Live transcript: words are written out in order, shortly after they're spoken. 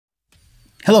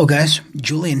Hello guys,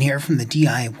 Julian here from the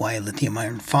DIY Lithium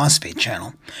Iron Phosphate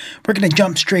channel. We're going to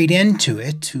jump straight into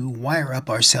it to wire up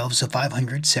ourselves a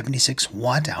 576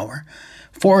 watt hour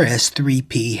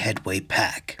 4S3P Headway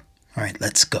pack. Alright,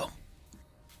 let's go.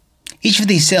 Each of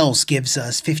these cells gives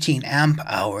us 15 amp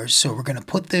hours, so we're going to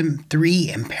put them 3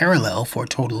 in parallel for a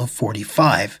total of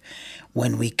 45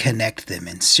 when we connect them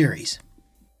in series.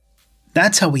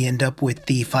 That's how we end up with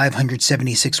the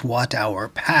 576 watt hour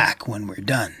pack when we're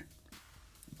done.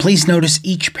 Please notice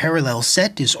each parallel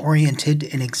set is oriented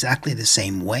in exactly the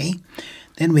same way.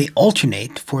 Then we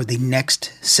alternate for the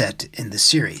next set in the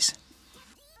series.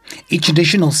 Each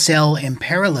additional cell in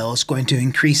parallel is going to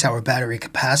increase our battery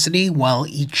capacity, while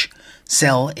each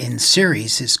cell in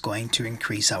series is going to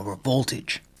increase our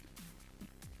voltage.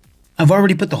 I've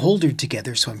already put the holder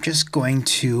together, so I'm just going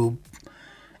to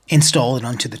install it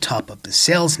onto the top of the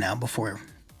cells now before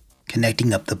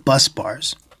connecting up the bus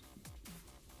bars.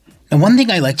 Now, one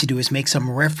thing I like to do is make some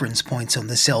reference points on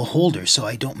the cell holder so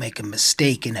I don't make a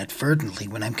mistake inadvertently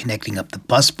when I'm connecting up the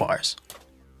bus bars.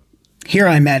 Here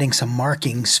I'm adding some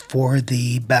markings for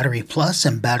the battery plus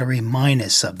and battery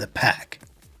minus of the pack.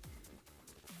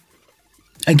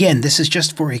 Again, this is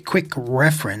just for a quick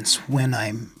reference when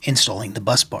I'm installing the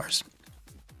bus bars.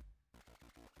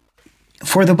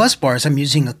 For the bus bars, I'm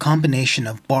using a combination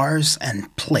of bars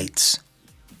and plates.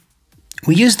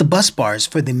 We use the bus bars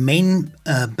for the main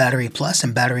battery plus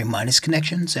and battery minus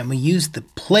connections, and we use the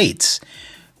plates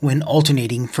when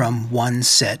alternating from one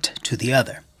set to the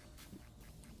other.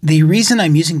 The reason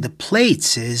I'm using the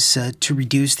plates is to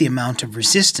reduce the amount of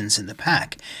resistance in the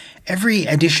pack. Every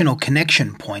additional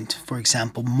connection point, for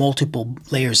example, multiple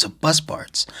layers of bus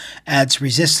bars, adds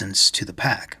resistance to the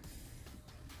pack.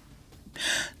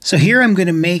 So here I'm going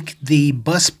to make the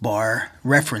bus bar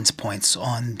reference points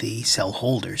on the cell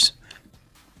holders.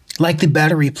 Like the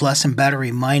battery plus and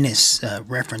battery minus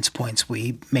reference points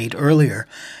we made earlier,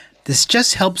 this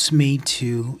just helps me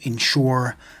to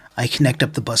ensure I connect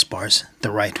up the bus bars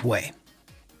the right way.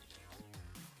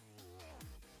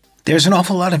 There's an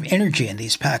awful lot of energy in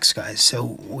these packs, guys,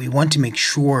 so we want to make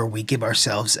sure we give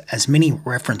ourselves as many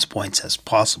reference points as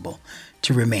possible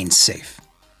to remain safe.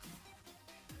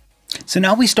 So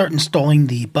now we start installing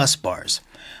the bus bars.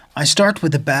 I start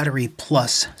with the battery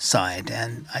plus side,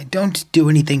 and I don't do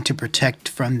anything to protect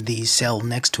from the cell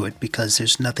next to it because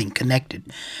there's nothing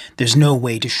connected. There's no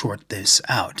way to short this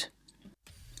out.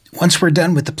 Once we're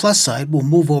done with the plus side, we'll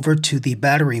move over to the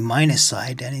battery minus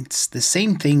side, and it's the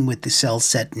same thing with the cell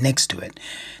set next to it.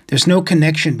 There's no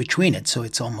connection between it, so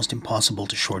it's almost impossible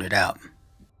to short it out.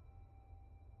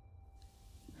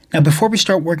 Now, before we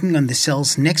start working on the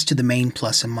cells next to the main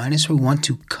plus and minus, we want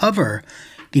to cover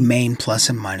the main plus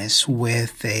and minus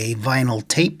with a vinyl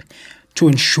tape to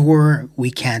ensure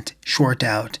we can't short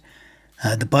out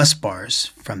the bus bars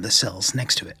from the cells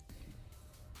next to it.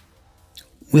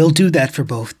 We'll do that for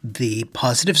both the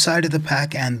positive side of the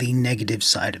pack and the negative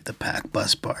side of the pack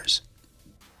bus bars.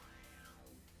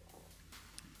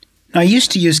 Now, I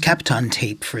used to use Kapton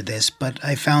tape for this, but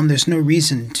I found there's no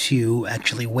reason to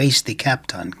actually waste the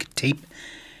Kapton tape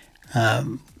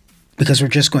because we're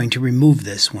just going to remove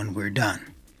this when we're done.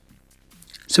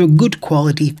 So a good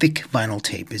quality thick vinyl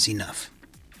tape is enough.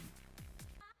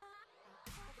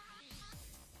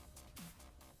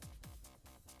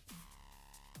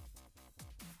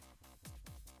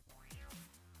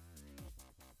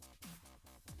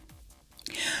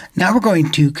 Now we're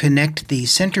going to connect the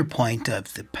center point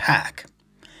of the pack.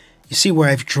 You see where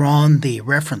I've drawn the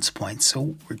reference points,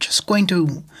 so we're just going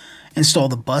to install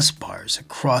the bus bars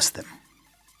across them.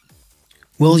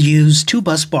 We'll use 2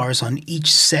 bus bars on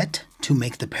each set to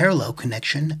make the parallel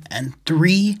connection and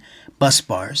 3 bus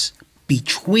bars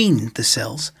between the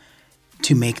cells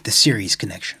to make the series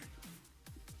connection.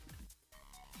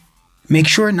 Make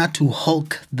sure not to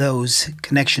hulk those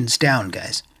connections down,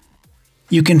 guys.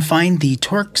 You can find the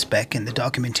torque spec in the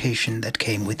documentation that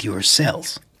came with your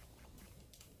cells.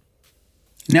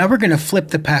 Now we're going to flip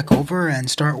the pack over and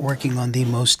start working on the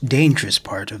most dangerous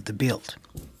part of the build.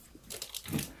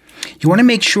 You want to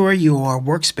make sure your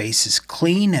workspace is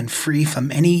clean and free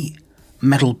from any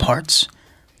metal parts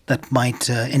that might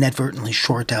inadvertently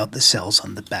short out the cells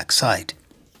on the back side.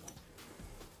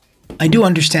 I do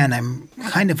understand I'm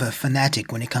kind of a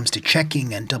fanatic when it comes to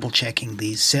checking and double checking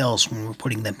these cells when we're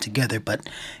putting them together, but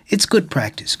it's good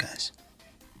practice, guys.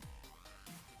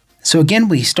 So again,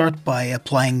 we start by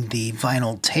applying the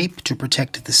vinyl tape to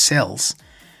protect the cells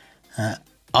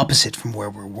opposite from where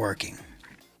we're working.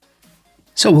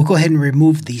 So we'll go ahead and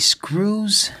remove the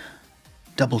screws,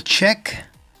 double check,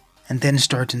 and then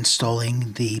start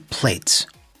installing the plates.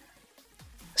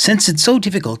 Since it's so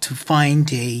difficult to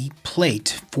find a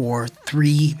plate for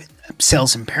 3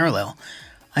 cells in parallel,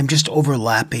 I'm just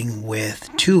overlapping with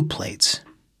 2 plates.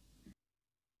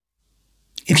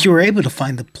 If you were able to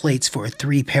find the plates for a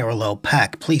 3 parallel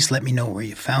pack, please let me know where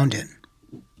you found it.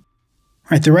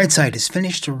 Alright, the right side is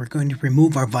finished, so we're going to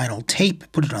remove our vinyl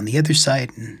tape, put it on the other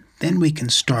side, and then we can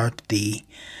start the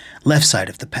left side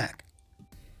of the pack.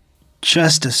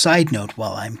 Just a side note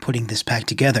while I'm putting this pack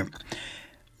together.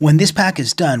 When this pack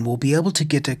is done, we'll be able to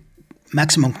get a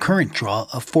maximum current draw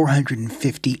of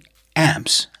 450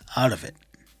 amps out of it.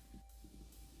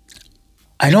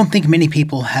 I don't think many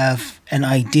people have an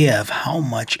idea of how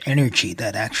much energy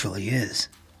that actually is.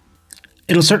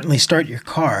 It'll certainly start your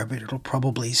car, but it'll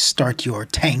probably start your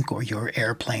tank or your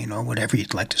airplane or whatever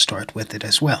you'd like to start with it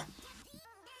as well.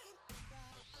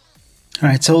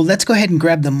 Alright, so let's go ahead and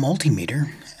grab the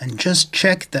multimeter and just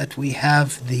check that we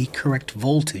have the correct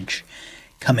voltage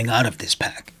coming out of this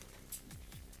pack.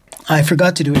 I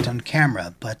forgot to do it on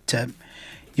camera, but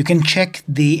you can check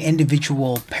the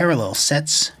individual parallel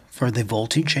sets for the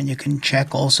voltage, and you can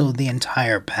check also the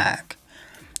entire pack.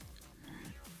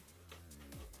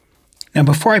 Now,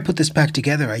 before I put this pack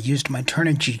together, I used my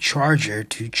Turnigy charger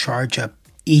to charge up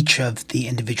each of the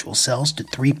individual cells to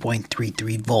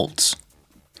 3.33 volts.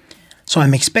 So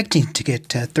I'm expecting to get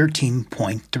 13.3,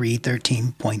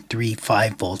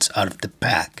 13.35 volts out of the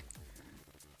pack.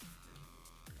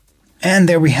 And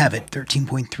there we have it.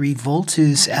 13.3 volts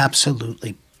is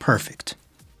absolutely perfect.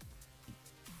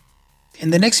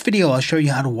 In the next video, I'll show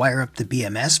you how to wire up the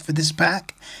BMS for this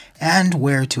pack and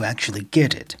where to actually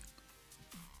get it.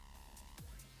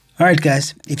 Alright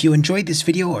guys, if you enjoyed this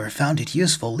video or found it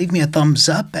useful, leave me a thumbs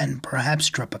up and perhaps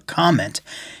drop a comment.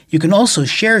 You can also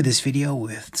share this video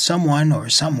with someone or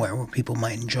somewhere where people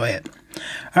might enjoy it.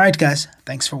 Alright guys,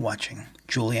 thanks for watching.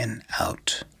 Julian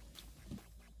out.